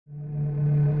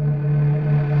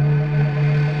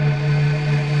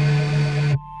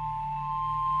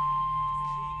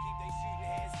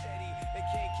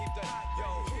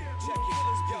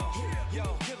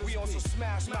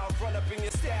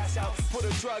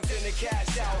drugs and the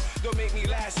cash out. Don't make me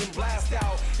lash and blast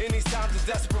out. In these times of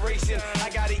desperation, I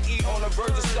gotta eat on the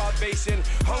verge of starvation.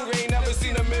 Hungry ain't never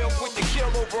seen a meal quick to kill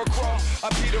over a crumb. I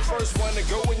be the first one to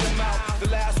go in your mouth. The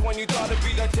last one you thought to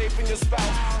be the tape in your spout.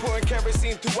 Pouring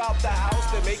kerosene throughout the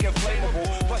house to make it flammable.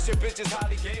 Plus your bitch is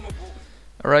highly gameable.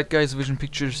 Alright guys, Vision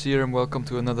Pictures here and welcome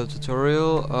to another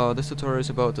tutorial. This tutorial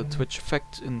is about the Twitch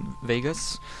effect in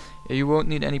Vegas. You won't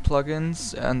need any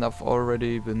plugins, and I've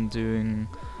already been doing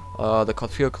the Cut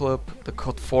 4 clip,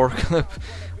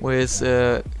 with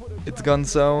its gun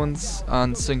sounds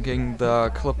and syncing the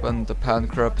clip and the pan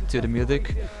crop to the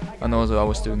music, and also I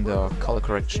was doing the color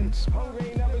corrections,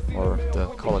 or the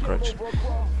color correction.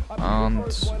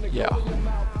 And yeah,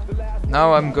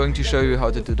 now I'm going to show you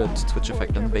how to do that Twitch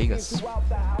effect in Vegas.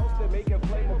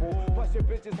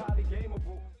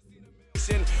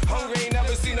 Hungry ain't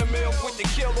never seen a meal quick to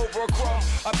kill over a crumb.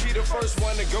 I be the first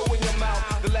one to go in your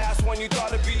mouth. The last one you thought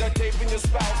to be the tape in your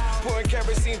spout. Pouring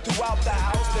kerosene throughout the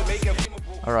house to make it.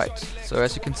 Alright, so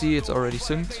as you can see it's already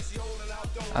synced.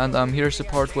 And here's the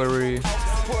part where we're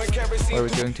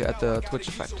going to add the Twitch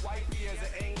effect.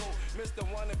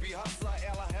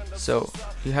 So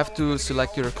you have to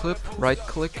select your clip, right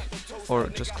click, or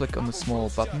just click on the small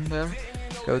button there.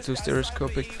 Go to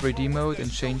stereoscopic 3D mode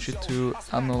and change it to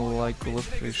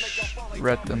analytish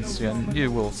red and cyan.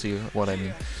 You will see what I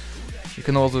mean. You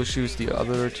can also choose the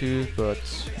other two, but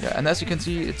yeah. And as you can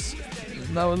see, it's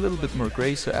now a little bit more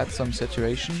gray, so add some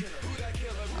saturation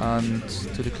and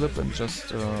to the clip and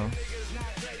just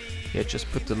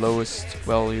put the lowest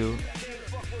value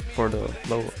for the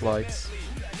low lights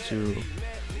to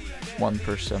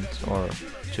 1% or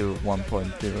to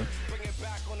 1.0.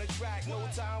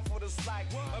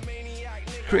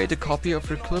 Create a copy of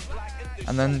your clip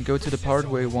and then go to the part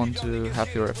where you want to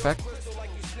have your effect.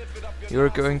 You're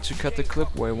going to cut the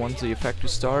clip where you want the effect to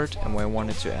start and where you want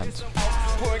it to end.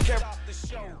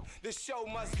 The show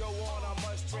must go on, I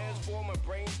must transform and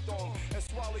brainstorm and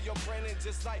swallow your brain and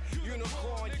just like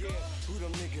unicorn, yeah. Who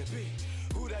them nigga be?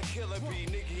 Who that killer be?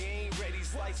 Nigga ain't ready,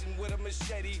 slicing with a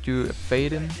machete. Do a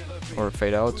fade in or a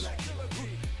fade out.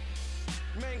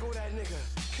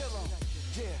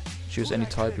 Choose any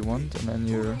type you want, and then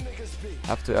you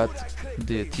have to add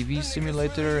the TV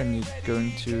simulator, and you're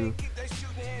going to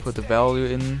put the value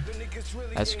in.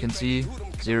 As you can see,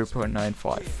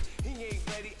 0.95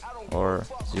 or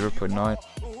 0.9.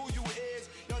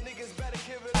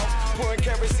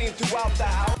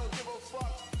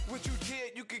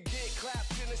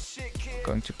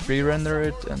 Going to pre-render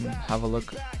it and have a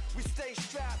look.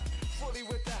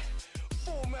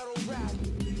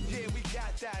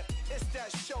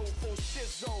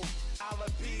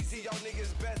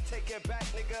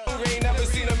 Ain't never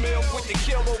seen a meal quick to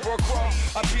kill over a crumb.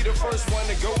 I be the first one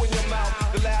to go in your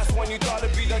mouth. The last one you thought to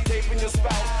be the tape in your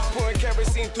spout. Pouring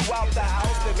kerosene throughout the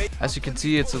house. As you can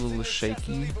see, it's a little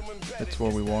shaky. That's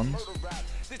what we want.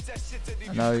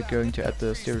 And now you're going to add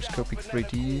the stereoscopic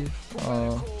 3D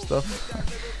stuff.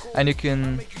 And you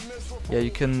can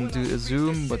do a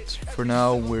zoom, but for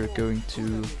now we're going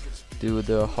to do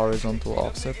the horizontal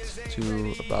offset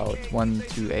to about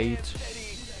 128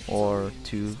 or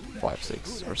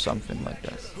 256 or something like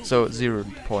that. So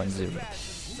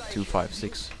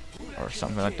 0.0256 or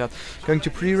something like that. Going to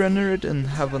pre-render it and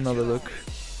have another look.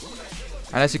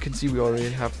 And as you can see, we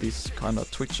already have this kind of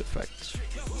Twitch effect.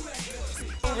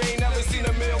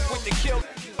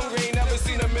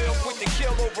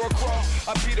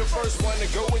 I be the first one to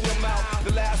go in your mouth.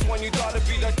 The last one you thought to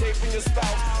be the tape in your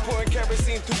spout. Pouring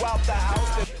kerosene throughout the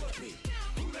house.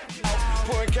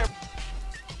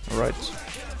 Alright.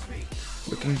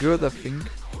 Looking good, I think.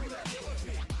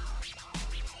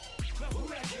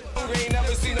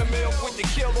 Never seen a meal quick to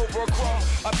kill over a crumb.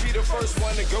 I be the first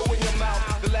one to go in your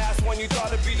mouth. The last one you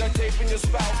thought to be the tape in your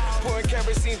spout. Pouring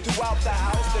kerosene throughout the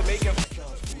house to make it.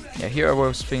 Yeah, here I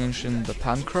was finishing the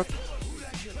pan crop.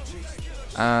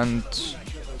 And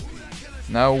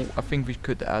now I think we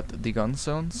could add the gun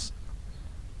sounds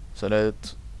so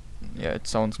that it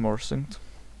sounds more synced.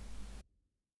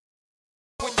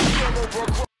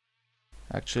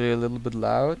 Actually a little bit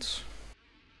loud.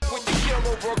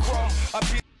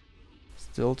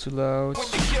 Still too loud.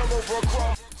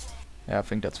 Yeah, I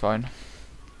think that's fine.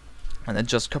 And then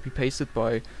just copy paste it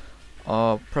by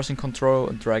pressing Ctrl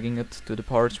and dragging it to the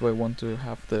parts where I want to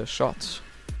have the shots.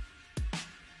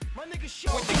 I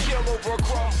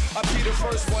be the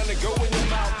first one to go in your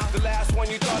mouth. The last one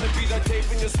you thought to be the tape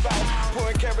in your spout.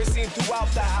 Pouring kerosene throughout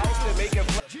the house to make it.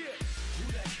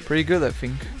 Pretty good, I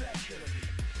think.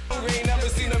 Ain't never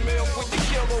seen a meal quick to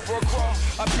kill over a crumb.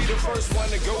 I be the first one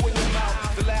to go in your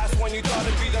mouth. The last one you thought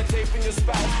to be the tape in your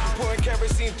spout. Pouring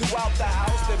kerosene throughout the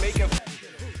house to make it.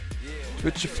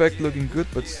 Twitch effect looking good,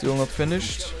 but still not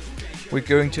finished. We're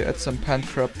going to add some pan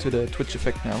crop to the Twitch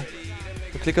effect now.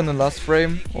 So click on the last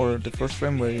frame, or the first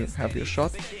frame where you have your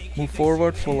shot. Move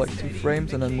forward for like 2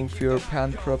 frames and then move your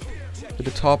pan crop to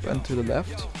the top and to the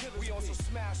left.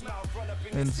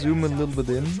 And zoom a little bit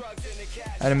in.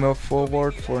 And then move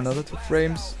forward for another 2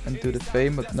 frames and do the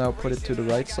same, but now put it to the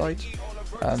right side.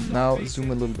 And now zoom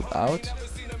a little bit out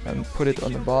and put it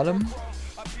on the bottom.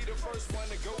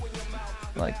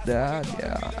 Like that,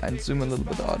 yeah. And zoom a little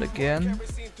bit out again.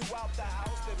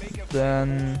 And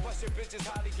then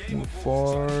move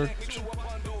forward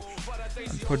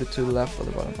and put it to the left or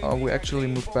the bottom. Oh, we actually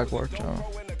moved backward.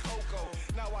 Oh.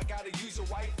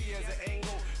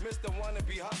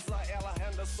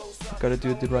 Gotta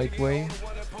do it the right way.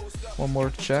 One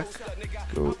more check.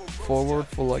 Go forward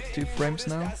for like 2 frames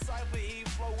now.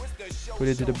 Put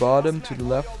it to the bottom, to the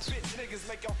left.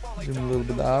 Zoom a little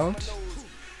bit out.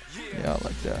 Yeah,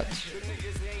 like that.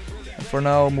 And for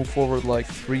now, move forward like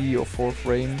 3 or 4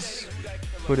 frames.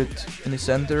 Put it in the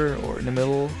center or in the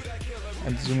middle.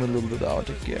 And zoom a little bit out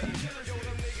again.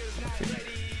 I think.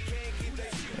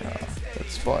 Yeah,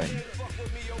 that's fine.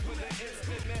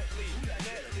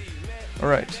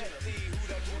 Alright.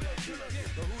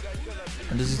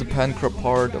 And this is the pan crop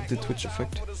part of the Twitch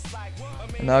effect.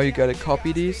 And now you gotta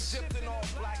copy these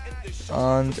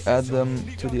and add them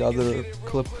to the other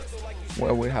clip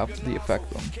where we have the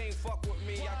effect on.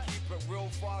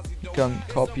 You can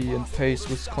copy and paste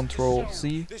with Ctrl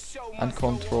C and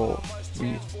Ctrl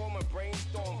V.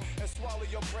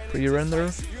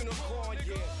 Pre-render.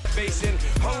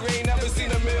 Hungry ain't never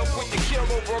seen a meal, put the kill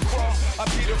over a crumb. I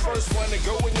be the first one to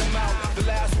go in your mouth. The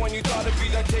last one you thought it'd be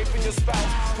that tape in your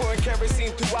spouse. Pouring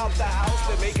kerosene throughout the house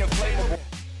to make it flammable.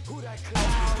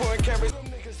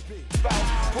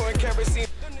 Pouring kerosene.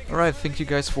 Alright, thank you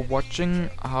guys for watching.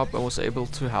 I hope I was able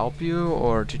to help you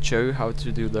or to show you how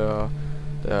to do the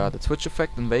Twitch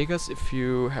effect in Vegas. If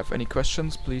you have any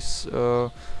questions, please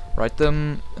write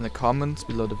them in the comments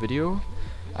below the video.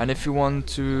 And if you want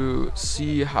to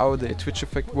see how the Twitch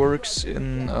effect works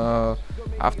in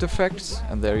After Effects,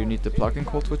 and there you need the plugin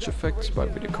called Twitch Effect by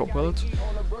Video Copilot,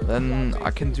 then I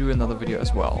can do another video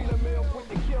as well.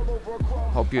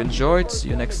 Hope you enjoyed, see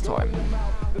you next time.